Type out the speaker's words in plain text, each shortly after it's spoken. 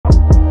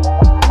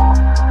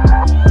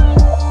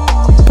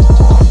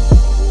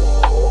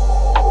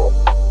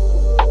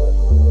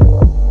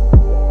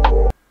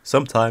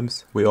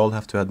Sometimes we all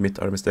have to admit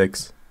our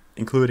mistakes,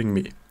 including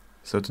me.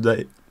 So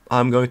today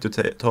I'm going to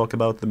talk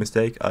about the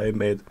mistake I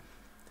made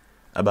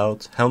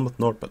about Helmut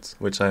Norpoth,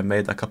 which I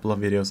made a couple of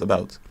videos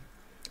about.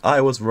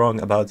 I was wrong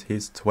about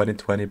his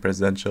 2020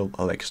 presidential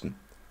election.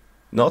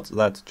 Not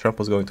that Trump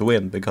was going to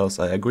win, because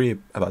I agree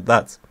about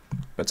that,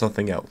 but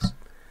something else.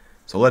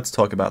 So let's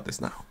talk about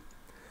this now.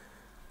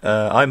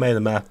 I made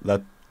a map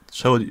that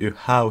showed you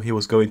how Trump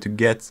was going to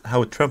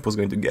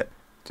get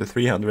to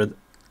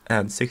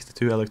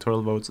 362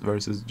 electoral votes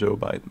versus Joe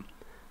Biden.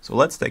 So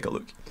let's take a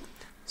look.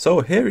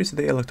 So here is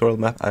the electoral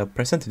map I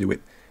presented you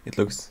with. It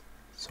looks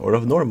sort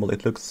of normal.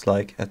 It looks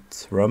like a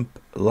Trump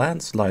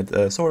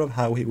landslide, sort of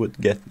how he would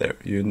get there.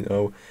 You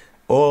know,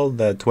 all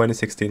the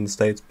 2016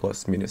 states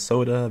plus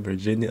Minnesota,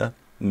 Virginia,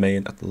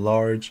 Maine at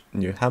large,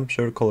 New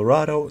Hampshire,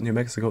 Colorado, New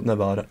Mexico,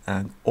 Nevada,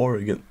 and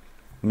Oregon.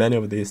 Many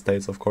of these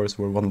states, of course,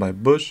 were won by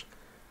Bush.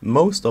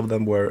 Most of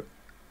them were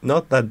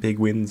not that big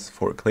wins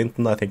for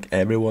Clinton. I think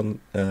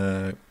everyone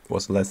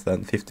was less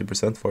than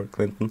 50% for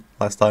Clinton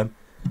last time.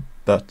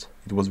 But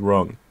it was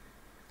wrong.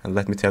 And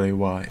let me tell you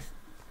why.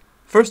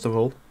 First of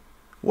all,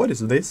 what is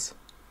this?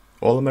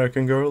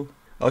 All-American girl?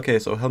 Okay,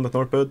 so Helmut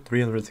Norpoth,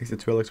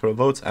 362 electoral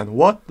votes, and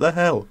what the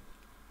hell?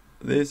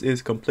 This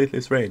is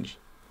completely strange.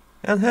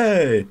 And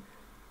hey,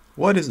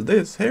 what is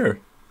this here?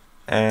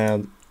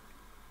 And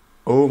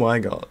oh my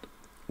god,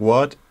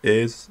 what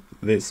is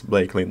this,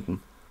 Blake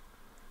Clinton?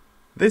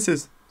 This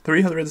is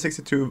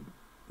 362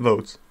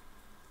 votes.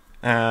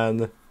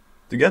 And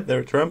to get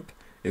there, Trump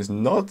is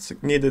not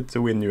needed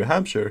to win New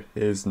Hampshire,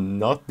 he is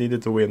not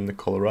needed to win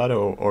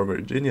Colorado or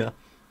Virginia,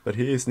 but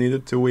he is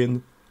needed to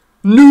win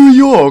New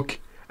York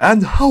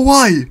and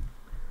Hawaii!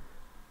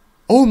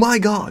 Oh my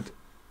god!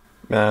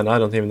 Man, I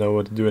don't even know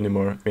what to do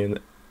anymore. I mean,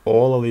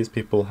 all of these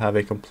people have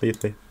a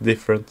completely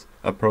different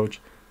approach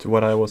to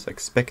what I was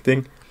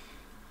expecting.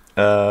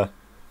 A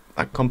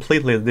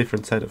completely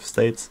different set of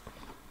states.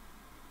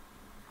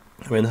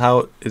 I mean,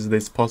 how is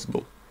this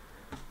possible?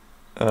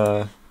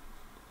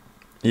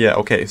 Yeah,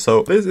 okay,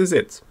 so this is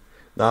it.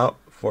 Now,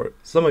 for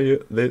some of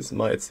you, this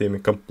might seem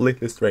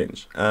completely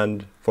strange,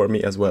 and for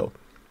me as well.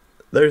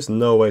 There is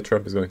no way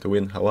Trump is going to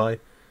win Hawaii,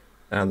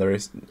 and there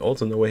is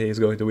also no way he is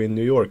going to win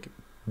New York.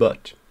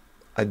 But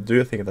I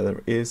do think that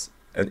there is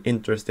an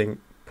interesting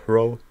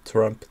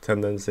pro-Trump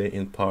tendency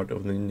in part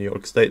of the New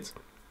York state.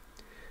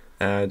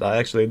 And I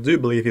actually do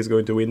believe he's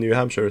going to win New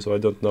Hampshire, so I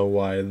don't know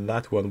why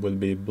that one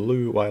would be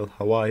blue, while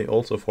Hawaii,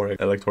 also for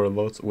electoral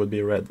votes, would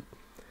be red.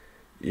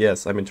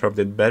 Yes, I mean, Trump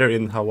did better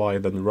in Hawaii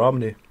than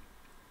Romney.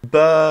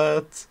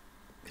 But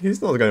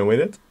he's not gonna win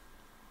it.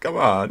 Come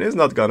on, he's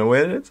not gonna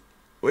win it.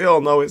 We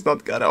all know he's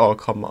not gonna. Oh,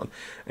 come on.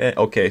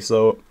 Okay,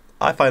 so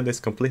I find this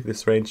completely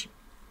strange.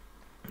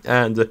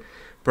 And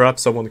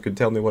perhaps someone could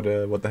tell me what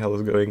the hell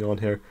is going on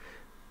here.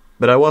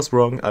 But I was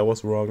wrong.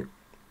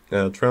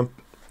 Trump,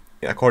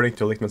 according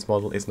to Lichtman's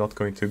model, is not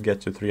going to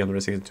get to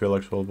 362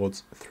 electoral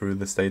votes through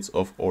the states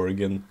of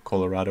Oregon,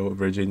 Colorado,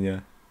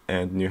 Virginia,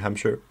 and New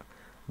Hampshire,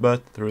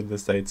 but through the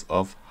states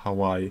of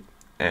Hawaii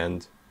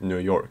and New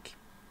York,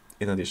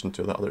 in addition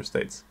to the other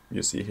states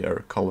you see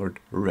here colored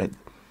red.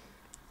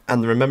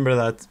 And remember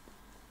that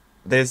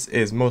this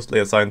is mostly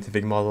a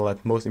scientific model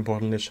that most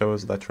importantly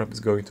shows that Trump is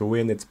going to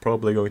win. It's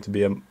probably going to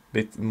be a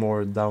bit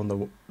more down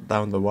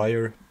the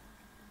wire.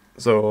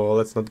 So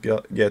let's not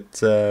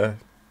get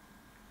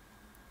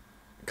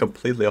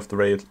completely off the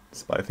rails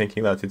by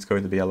thinking that it's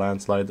going to be a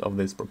landslide of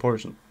this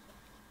proportion.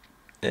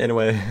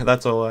 Anyway,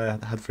 that's all I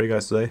had for you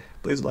guys today.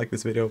 Please like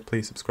this video,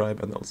 please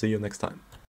subscribe, and I'll see you next time.